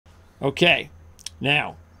Okay,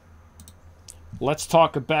 now let's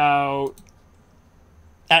talk about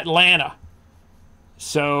Atlanta.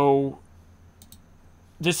 So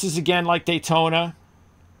this is again like Daytona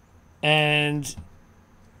and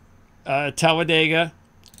Talladega.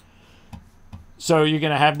 So you're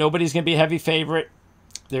going to have, nobody's going to be a heavy favorite.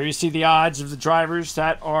 There you see the odds of the drivers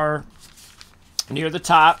that are near the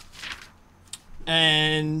top.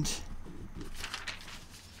 And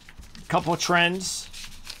a couple of trends.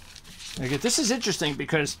 Okay, this is interesting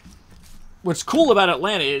because what's cool about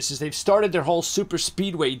Atlanta is they've started their whole super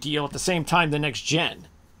speedway deal at the same time the next gen.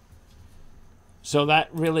 So that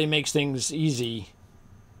really makes things easy,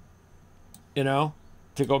 you know,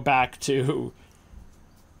 to go back to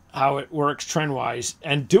how it works trend-wise.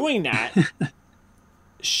 And doing that,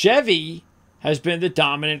 Chevy has been the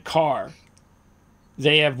dominant car.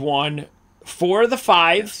 They have won 4 of the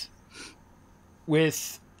 5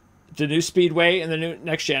 with the new Speedway and the new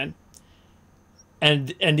next gen.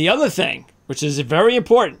 And the other thing, which is very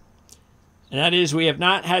important, and that is we have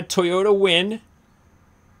not had Toyota win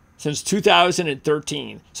since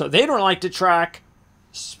 2013. So they don't like to track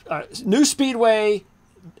new Speedway,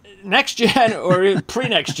 next gen, or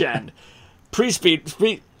pre-next gen,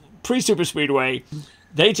 pre-super speedway.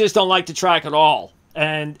 They just don't like to track at all.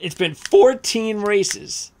 And it's been 14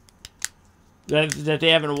 races that they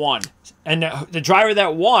haven't won. And the driver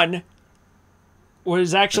that won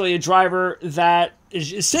was actually a driver that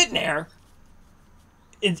is sitting there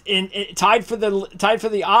in tied for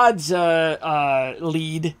the odds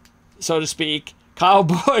lead, so to speak. Kyle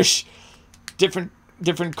Busch, different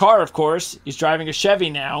car, of course. He's driving a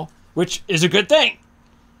Chevy now, which is a good thing.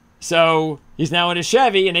 So he's now in a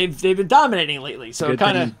Chevy, and they've been dominating lately. So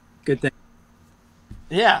kind of good thing.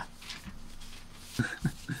 Yeah.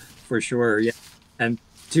 For sure, yeah. And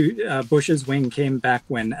Bush's win came back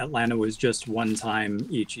when Atlanta was just one time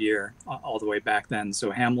each year, all the way back then.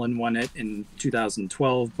 So Hamlin won it in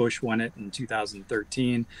 2012, Busch won it in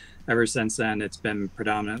 2013. Ever since then, it's been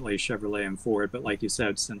predominantly Chevrolet and Ford. But like you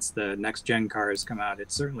said, since the next gen cars come out,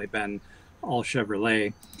 it's certainly been all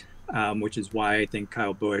Chevrolet, which is why I think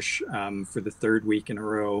Kyle Busch, for the 3rd week in a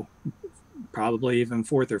row, probably even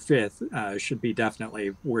 4th or 5th, should be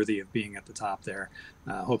definitely worthy of being at the top there.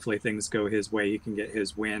 Hopefully things go his way. He can get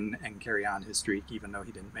his win and carry on his streak, even though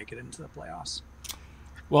he didn't make it into the playoffs.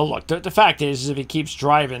 Well, look, the fact is if he keeps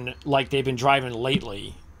driving like they've been driving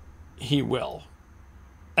lately, he will.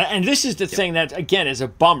 And this is the thing that, again, is a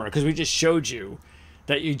bummer, because we just showed you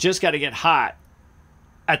that you just got to get hot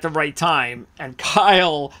at the right time. And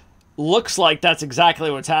Kyle looks like that's exactly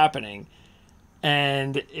what's happening.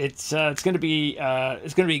 And it's going to be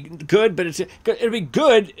good, but it'll be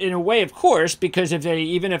good in a way, of course, because if they,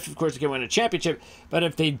 even if of course they can win a championship, but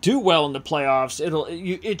if they do well in the playoffs,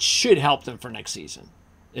 it should help them for next season.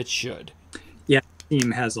 It should. Yeah, the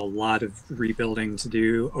team has a lot of rebuilding to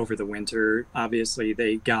do over the winter. Obviously,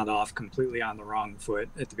 they got off completely on the wrong foot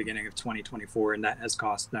at the beginning of 2024, and that has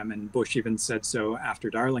cost them. And Busch even said so after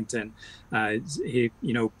Darlington. He,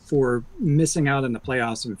 for missing out in the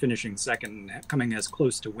playoffs and finishing second, coming as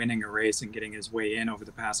close to winning a race and getting his way in over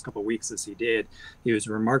the past couple of weeks as he did, he was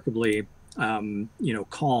remarkably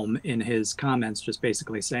calm in his comments, just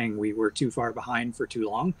basically saying we were too far behind for too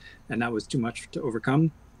long, and that was too much to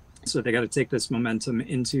overcome. So they got to take this momentum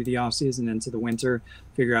into the offseason, into the winter,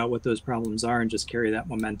 figure out what those problems are, and just carry that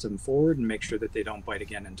momentum forward and make sure that they don't bite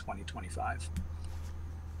again in 2025.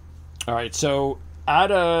 All right, so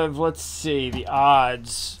out of, let's see, the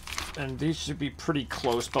odds, and these should be pretty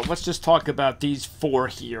close, but let's just talk about these 4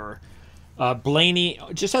 here. Blaney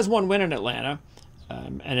just has 1 win in Atlanta,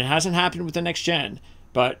 and it hasn't happened with the next gen,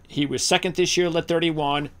 but he was 2nd this year, led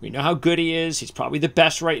 31. We know how good he is. He's probably the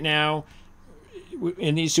best right now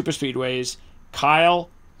in these super speedways. Kyle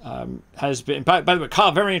has been, by the way,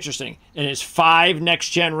 Kyle, very interesting. In his 5 next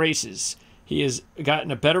gen races, he has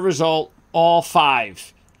gotten a better result all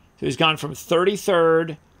 5. So he's gone from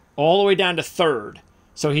 33rd all the way down to 3rd.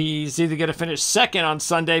 So he's either going to finish 2nd on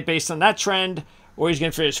Sunday based on that trend, or he's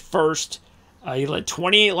going to finish 1st. He led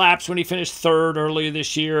 28 laps when he finished 3rd earlier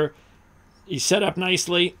this year. He's set up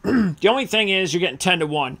nicely. The only thing is you're getting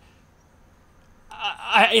 10-1.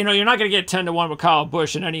 You're not going to get 10-1 with Kyle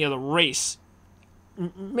Busch in any other race.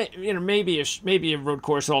 Maybe a road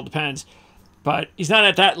course. It all depends. But he's not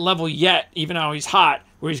at that level yet, even though he's hot,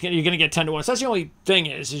 where you're going to get 10-1. So that's the only thing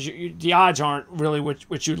is the odds aren't really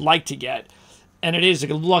what you'd like to get, and it is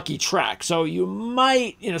a lucky track. So you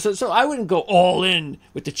might, so I wouldn't go all in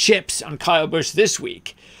with the chips on Kyle Busch this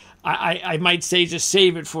week. I might say just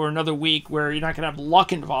save it for another week where you're not going to have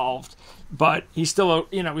luck involved. but he's still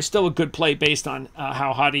he's still a good play based on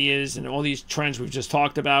how hot he is and all these trends we've just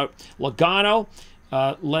talked about. Logano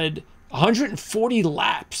led 140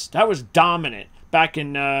 laps. That was dominant back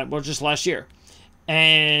in just last year,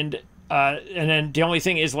 and then the only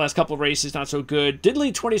thing is the last couple of races not so good. Did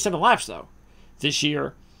lead 27 laps though this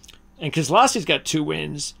year, and Keselowski's got 2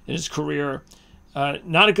 wins in his career.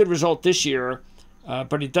 Not a good result this year,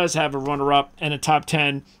 but he does have a runner-up and a top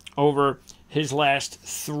 10 over his last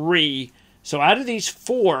 3. So out of these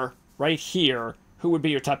 4 right here, who would be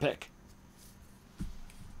your top pick?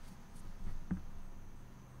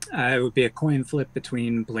 It would be a coin flip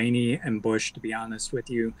between Blaney and Busch, to be honest with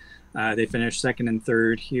you. They finished 2nd and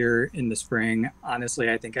 3rd here in the spring. Honestly,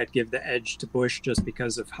 I think I'd give the edge to Busch just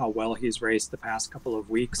because of how well he's raced the past couple of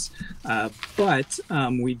weeks. But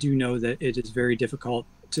we do know that it is very difficult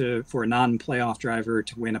for a non-playoff driver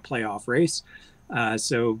to win a playoff race.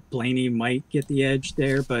 So Blaney might get the edge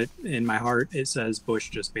there, but in my heart, it says Busch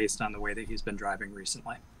just based on the way that he's been driving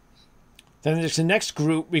recently. Then there's the next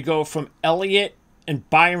group. We go from Elliott and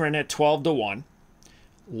Byron at 12-1.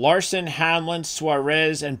 Larson, Hamlin,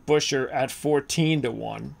 Suarez, and Buescher at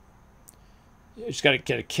 14-1. You just got to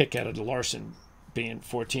get a kick out of the Larson being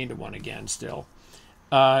 14-1 again still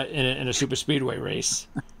in a super speedway race.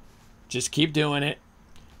 Just keep doing it.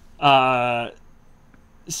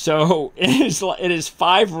 So it is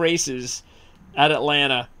 5 races at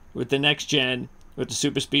Atlanta with the next gen with the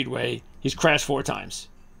super speedway. He's crashed 4 times.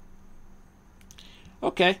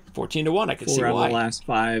 Okay, 14-1. I can see why. 4 out of the last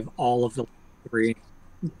 5, all of the 3.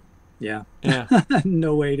 Yeah.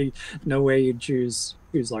 no way you'd choose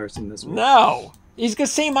Larson this week. No, he's got the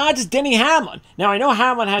same odds as Denny Hamlin. Now I know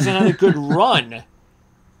Hamlin hasn't had a good run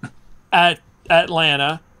at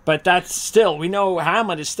Atlanta, but that's still, we know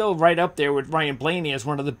Hamlin is still right up there with Ryan Blaney as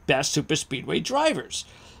one of the best super speedway drivers.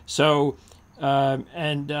 So,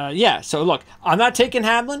 so look, I'm not taking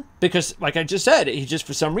Hamlin because, like I just said, he just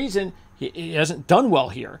for some reason he hasn't done well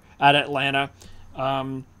here at Atlanta,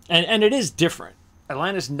 and it is different.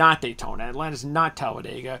 Atlanta's not Daytona. Atlanta's not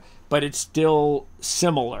Talladega, but it's still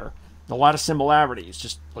similar. A lot of similarities.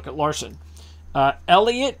 Just look at Larson.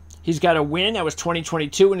 Elliott, he's got a win. That was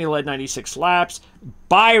 2022 when he led 96 laps.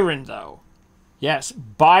 Byron, though. Yes,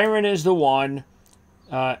 Byron is the one.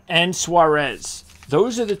 And Suarez.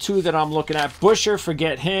 Those are the 2 that I'm looking at. Buescher,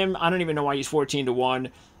 forget him. I don't even know why he's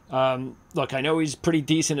 14-1. Look, I know he's pretty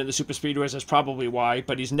decent in the super speedways. That's probably why,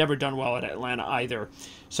 but he's never done well at Atlanta either.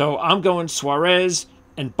 So I'm going Suarez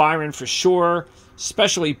and Byron for sure,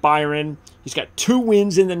 especially Byron. He's got 2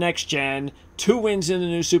 wins in the next gen, 2 wins in the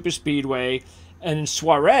new super speedway, and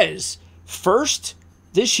Suarez, 1st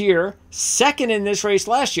this year, 2nd in this race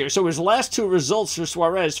last year. So his last 2 results for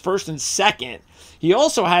Suarez, 1st and 2nd. He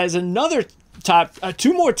also has another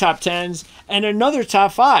 2 more top 10s and another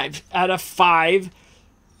top 5 out of 5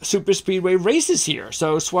 super speedway races here.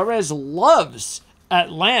 So Suarez loves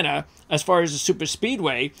Atlanta as far as the super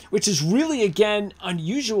speedway, which is really, again,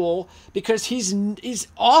 unusual because he's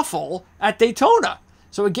awful at Daytona.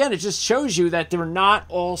 So again, it just shows you that they're not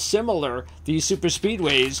all similar, these super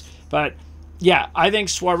speedways. But yeah, I think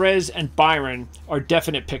Suarez and Byron are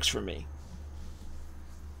definite picks for me.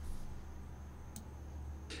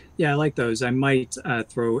 Yeah, I like those. I might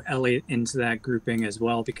throw Elliott into that grouping as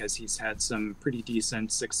well because he's had some pretty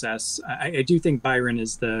decent success. I do think Byron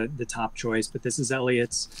is the top choice, but this is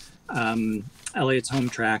Elliott's home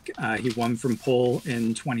track. He won from pole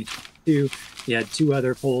in 2022. He had 2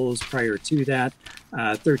 other poles prior to that.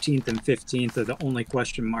 13th and 15th are the only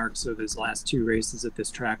question marks of his last 2 races at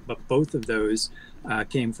this track, but both of those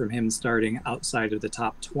came from him starting outside of the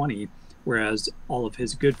top 20. Whereas all of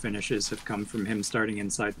his good finishes have come from him starting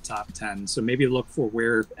inside the top 10. So maybe look for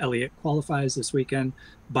where Elliott qualifies this weekend.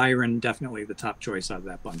 Byron, definitely the top choice out of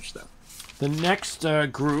that bunch, though. The next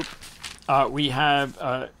group, we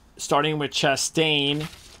have starting with Chastain,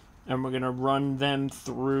 and we're going to run them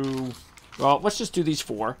through, well, let's just do these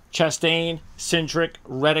 4. Chastain, Cindric,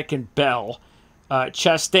 Reddick, and Bell.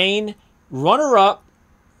 Chastain, runner-up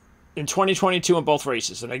in 2022 in both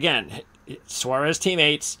races. And again, Suarez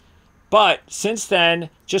teammates. But since then,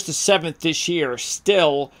 just a 7th this year,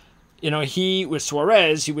 still, he with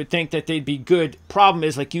Suarez, you would think that they'd be good. Problem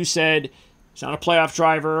is, like you said, he's not a playoff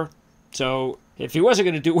driver. So if he wasn't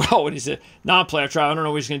going to do well when he's a non-playoff driver, I don't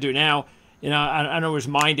know what he's going to do now. I don't know where his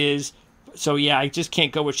mind is. So yeah, I just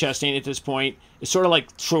can't go with Chastain at this point. It's sort of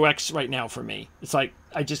like Truex right now for me. It's like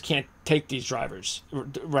I just can't take these drivers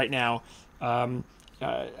right now.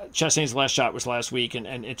 Chastain's last shot was last week,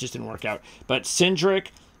 and it just didn't work out. But Cindric,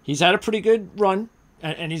 he's had a pretty good run,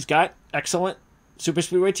 and he's got excellent super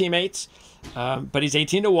speedway teammates, but he's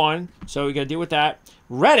 18-1, so we got to deal with that.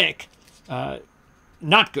 Reddick,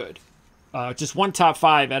 not good. Just one top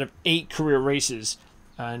 5 out of 8 career races.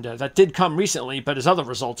 And that did come recently, but his other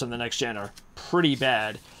results in the next gen are pretty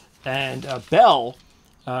bad. And Bell,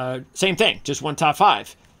 same thing, just one top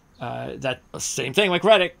 5. That same thing like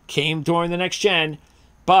Reddick, came during the next gen,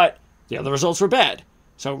 but the other results were bad.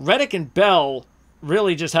 So Reddick and Bell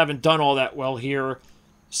really just haven't done all that well here.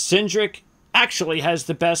 Cindric actually has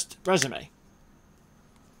the best resume.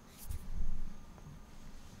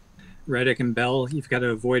 Reddick and Bell, you've got to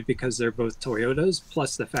avoid because they're both Toyotas,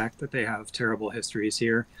 plus the fact that they have terrible histories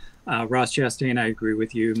here. Ross Chastain, I agree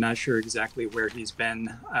with you. I'm not sure exactly where he's been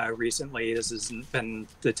recently. This hasn't been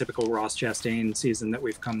the typical Ross Chastain season that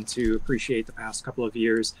we've come to appreciate the past couple of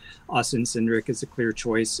years. Austin Cindric is a clear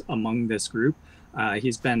choice among this group.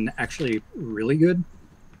 He's been actually really good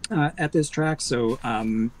at this track. So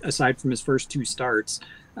aside from his first 2 starts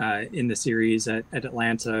in the series at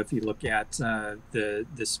Atlanta, if you look at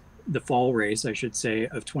the fall race, I should say,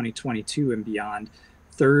 of 2022 and beyond,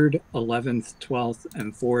 3rd, 11th, 12th,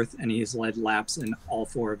 and 4th, and he's led laps in all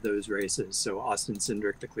 4 of those races. So Austin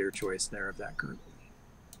Cindric, the clear choice there of that group.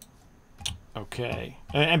 Okay,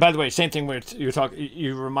 and by the way, same thing with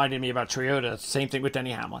you reminded me about Toyota. Same thing with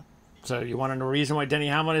Denny Hamlin. So you want to know a reason why Denny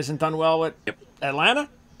Hamlin isn't done well with Atlanta?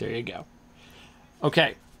 There you go.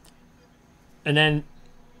 Okay, and then.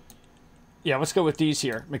 Yeah, let's go with these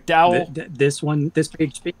here. McDowell. This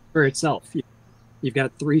page speaks for itself. You've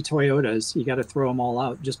got 3 Toyotas. You got to throw them all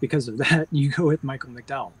out. Just because of that, you go with Michael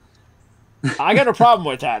McDowell. I got a problem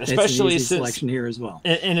with that, especially it's an easy since selection here as well.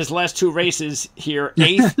 In his last 2 races here,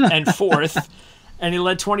 8th and 4th, and he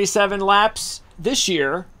led 27 laps this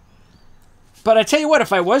year. But I tell you what,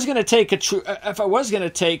 if I was going to take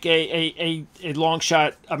a long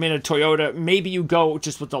shot, I mean a Toyota, maybe you go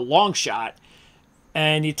just with the long shot.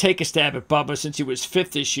 And you take a stab at Bubba since he was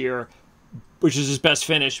 5th this year, which is his best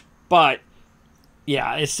finish. But,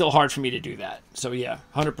 yeah, it's still hard for me to do that. So, yeah,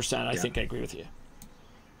 100%. I think I agree with you.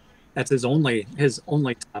 That's his only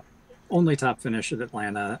top finish at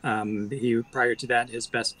Atlanta. Prior to that, his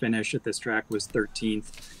best finish at this track was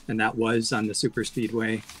 13th, and that was on the super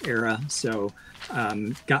speedway era. So,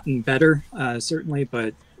 gotten better, certainly.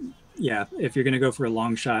 But, yeah, if you're going to go for a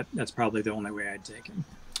long shot, that's probably the only way I'd take him.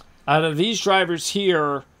 Out of these drivers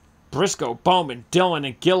here, Briscoe, Bowman, Dillon,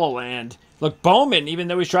 and Gilliland. Look, Bowman, even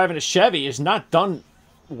though he's driving a Chevy, is not done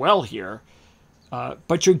well here.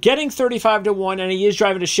 But you're getting 35-1, and he is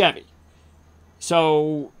driving a Chevy.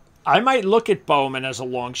 So I might look at Bowman as a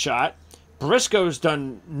long shot. Briscoe's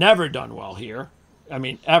never done well here. I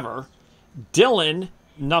mean, ever. Dillon,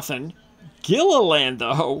 nothing. Gilliland,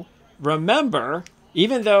 though, remember,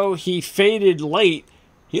 even though he faded late,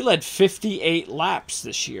 he led 58 laps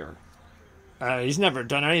this year. He's never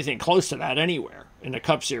done anything close to that anywhere in the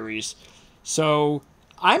Cup Series. So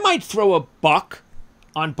I might throw a buck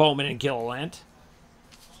on Bowman and Gilliland.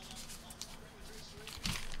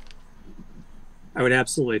 I would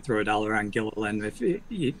absolutely throw $1 on Gilliland.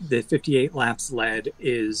 The 58 laps led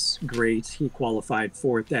is great. He qualified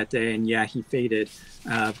 4th that day, and yeah, he faded.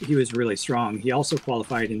 He was really strong. He also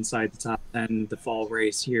qualified inside the top 10 the fall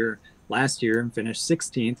race here last year and finished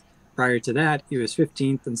 16th. Prior to that, he was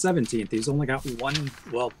 15th and 17th. He's only got one,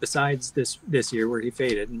 well, besides this year where he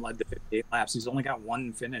faded and led the 58 laps, he's only got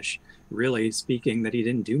one finish, really speaking, that he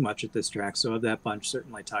didn't do much at this track. So of that bunch,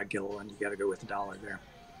 certainly Todd Gilliland, you got to go with $1 there.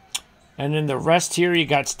 And then the rest here, you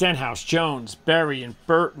got Stenhouse, Jones, Berry, and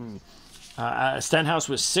Burton. Stenhouse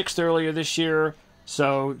was 6th earlier this year,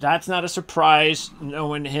 so that's not a surprise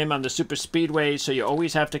knowing him on the super speedway. So you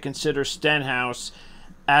always have to consider Stenhouse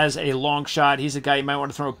as a long shot. He's a guy you might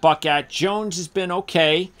want to throw a buck at. Jones has been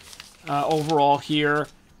okay overall here.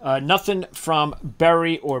 Nothing from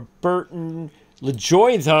Berry or Burton.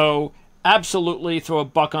 LaJoy, though, absolutely throw a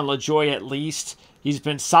buck on LaJoy at least. He's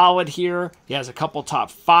been solid here. He has a couple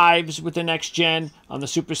top 5s with the next gen on the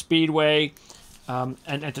super speedway. And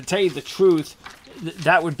to tell you the truth,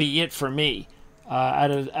 that would be it for me.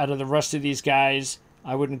 Out of the rest of these guys,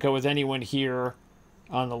 I wouldn't go with anyone here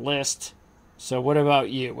on the list. So what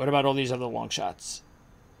about you? What about all these other long shots?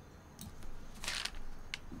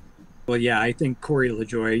 Well, yeah, I think Corey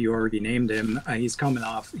LaJoy, you already named him. He's coming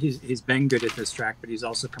off. He's been good at this track, but he's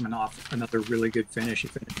also coming off another really good finish. He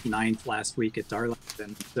finished 9th last week at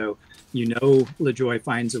Darlington. So you know LaJoy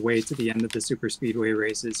finds a way to the end of the super speedway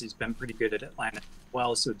races. He's been pretty good at Atlanta as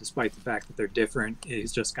well. So despite the fact that they're different,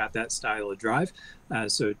 he's just got that style of drive.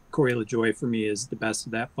 So Corey LaJoy for me is the best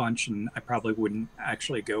of that bunch, and I probably wouldn't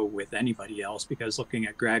actually go with anybody else because looking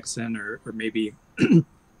at Gregson or maybe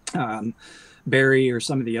Barry or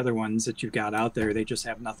some of the other ones that you've got out there, they just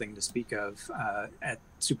have nothing to speak of at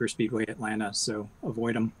Super Speedway Atlanta, so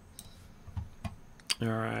avoid them. All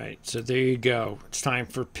right, so there you go. It's time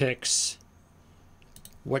for picks.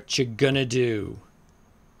 What you gonna do?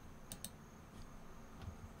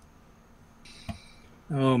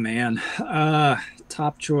 Oh man,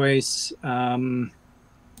 top choice.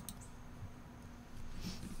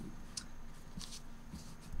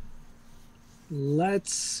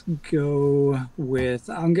 Let's go with.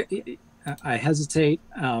 I hesitate,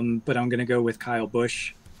 but I'm gonna go with Kyle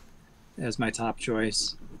Busch as my top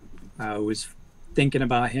choice. I was thinking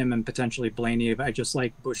about him and potentially Blaney. I just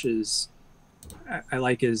like Busch's. I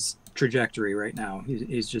like his trajectory right now.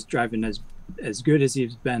 He's just driving as good as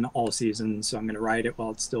he's been all season. So I'm going to ride it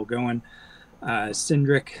while it's still going.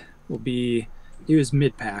 Cindric will be. He was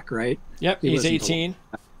mid pack, right? Yep, he's 18.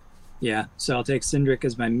 Yeah, so I'll take Cindric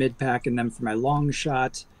as my mid pack, and then for my long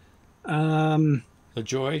shot,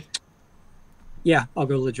 LaJoy. Yeah, I'll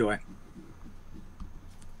go LaJoy.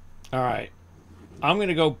 All right, I'm going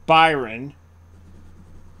to go Byron,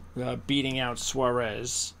 beating out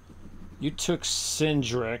Suarez. You took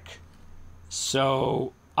Cindric,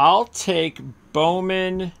 so I'll take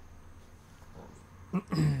Bowman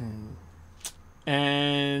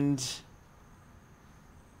and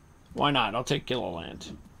why not? I'll take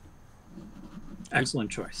Gilliland.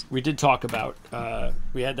 Excellent choice. We did talk about,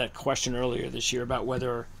 we had that question earlier this year about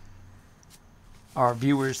whether our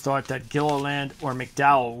viewers thought that Gilliland or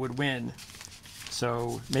McDowell would win.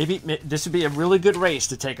 So maybe this would be a really good race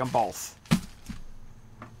to take them both.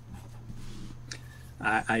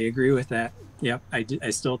 I agree with that. Yep, I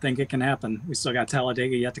still think it can happen. We still got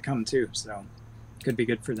Talladega yet to come too, so could be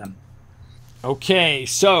good for them. Okay,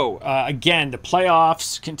 so again, the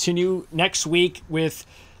playoffs continue next week with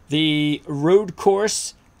the road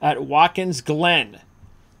course at Watkins Glen.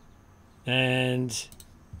 And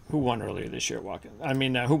who won earlier this year at Watkins? I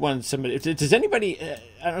mean, who won somebody? Does anybody?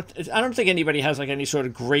 I don't think anybody has like any sort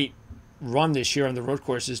of great run this year on the road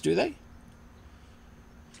courses, do they?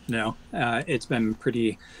 No, it's been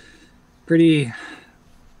pretty.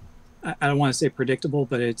 I don't want to say predictable,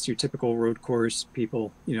 but it's your typical road course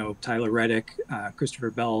people. You know, Tyler Reddick, Christopher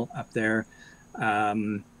Bell up there.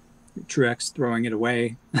 Truex throwing it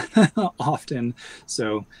away often.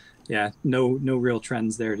 So, yeah, no real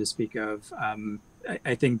trends there to speak of.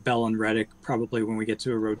 I think Bell and Reddick probably when we get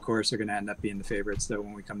to a road course are going to end up being the favorites, though,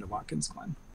 when we come to Watkins Glen.